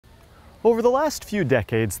Over the last few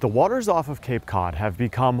decades, the waters off of Cape Cod have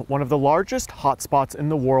become one of the largest hotspots in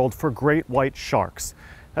the world for great white sharks.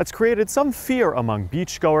 That's created some fear among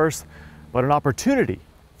beachgoers, but an opportunity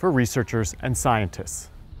for researchers and scientists.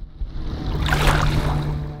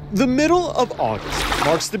 The middle of August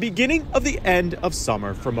marks the beginning of the end of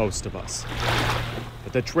summer for most of us.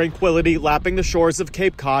 But the tranquility lapping the shores of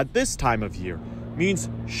Cape Cod this time of year means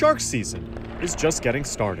shark season is just getting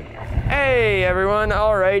started. Hey everyone,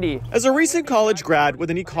 alrighty. As a recent college grad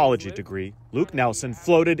with an ecology degree, Luke Nelson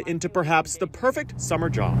floated into perhaps the perfect summer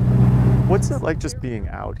job. What's it like just being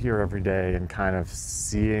out here every day and kind of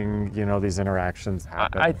seeing, these interactions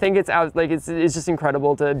happen? I think it's just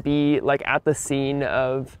incredible to be at the scene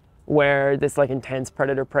of where this intense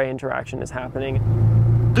predator-prey interaction is happening.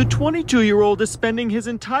 The 22-year-old is spending his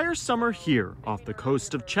entire summer here off the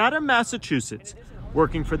coast of Chatham, Massachusetts,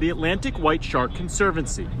 working for the Atlantic White Shark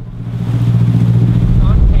Conservancy.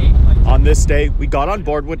 On this day, we got on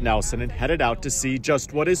board with Nelson and headed out to see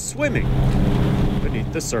just what is swimming beneath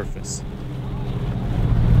the surface.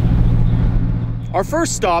 Our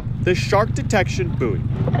first stop, the shark detection buoy.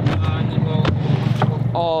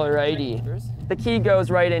 Alrighty. The key goes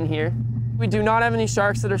right in here. We do not have any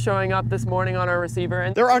sharks that are showing up this morning on our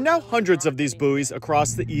receiver. There are now hundreds of these buoys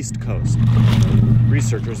across the East Coast.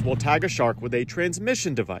 Researchers will tag a shark with a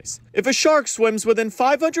transmission device. If a shark swims within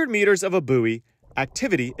 500 meters of a buoy,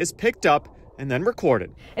 activity is picked up and then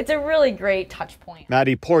recorded. It's a really great touch point.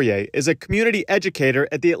 Maddie Poirier is a community educator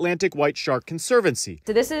at the Atlantic White Shark Conservancy.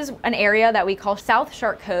 So this is an area that we call South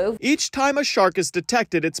Shark Cove. Each time a shark is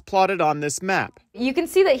detected, it's plotted on this map. You can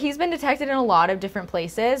see that he's been detected in a lot of different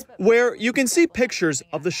places. Where you can see pictures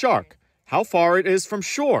of the shark, how far it is from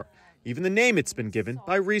shore, even the name it's been given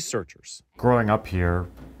by researchers. Growing up here,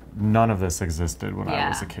 none of this existed when I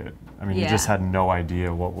was a kid. I mean, you just had no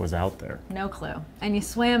idea what was out there. No clue. And you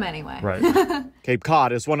swam anyway. Right. Cape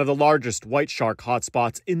Cod is one of the largest white shark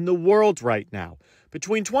hotspots in the world right now.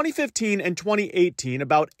 Between 2015 and 2018,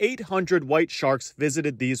 about 800 white sharks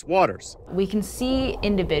visited these waters. We can see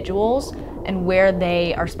individuals and where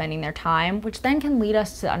they are spending their time, which then can lead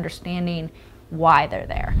us to understanding why they're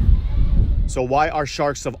there. So why are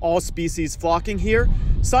sharks of all species flocking here?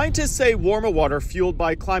 Scientists say warmer water fueled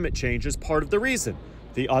by climate change is part of the reason.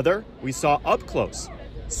 The other, we saw up close,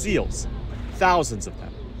 seals, thousands of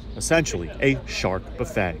them. Essentially, a shark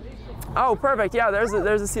buffet. Oh, perfect. Yeah, there's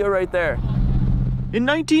a seal right there. In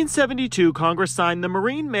 1972, Congress signed the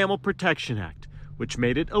Marine Mammal Protection Act, which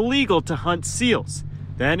made it illegal to hunt seals.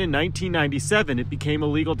 Then in 1997, it became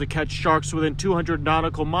illegal to catch sharks within 200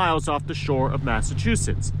 nautical miles off the shore of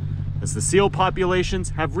Massachusetts. As the seal populations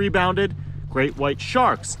have rebounded, great white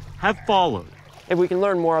sharks have followed. If we can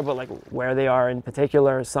learn more about where they are in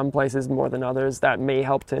particular, some places more than others, that may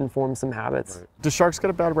help to inform some habits. Right. Do sharks get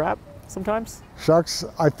a bad rap sometimes? Sharks,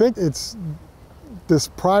 I think it's this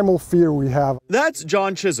primal fear we have. That's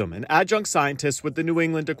John Chisholm, an adjunct scientist with the New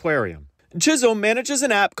England Aquarium. Chisholm manages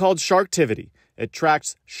an app called Sharktivity. It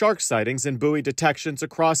tracks shark sightings and buoy detections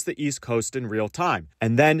across the East Coast in real time,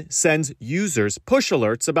 and then sends users push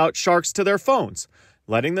alerts about sharks to their phones,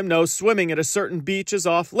 letting them know swimming at a certain beach is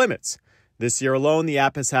off limits. This year alone, the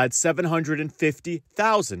app has had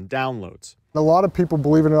 750,000 downloads. A lot of people,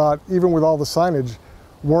 believe it or not, even with all the signage,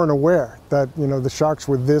 weren't aware that, the sharks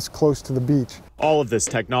were this close to the beach. All of this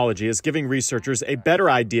technology is giving researchers a better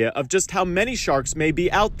idea of just how many sharks may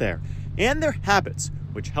be out there and their habits,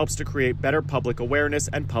 which helps to create better public awareness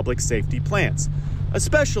and public safety plans,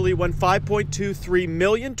 especially when 5.23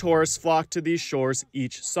 million tourists flock to these shores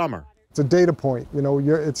each summer. It's a data point,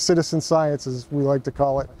 it's citizen science, as we like to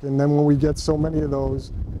call it. And then when we get so many of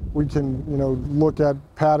those, we can, look at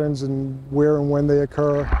patterns and where and when they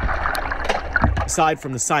occur. Aside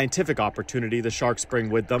from the scientific opportunity the sharks bring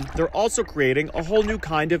with them, they're also creating a whole new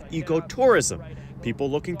kind of ecotourism. People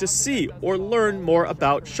looking to see or learn more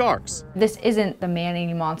about sharks. This isn't the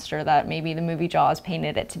man-eating monster that maybe the movie Jaws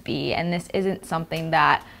painted it to be, and this isn't something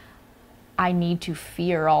that I need to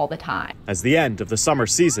fear all the time. As the end of the summer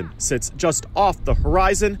season sits just off the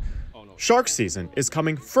horizon, shark season is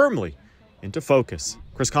coming firmly into focus.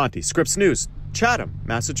 Chris Conti, Scripps News, Chatham,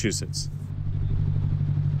 Massachusetts.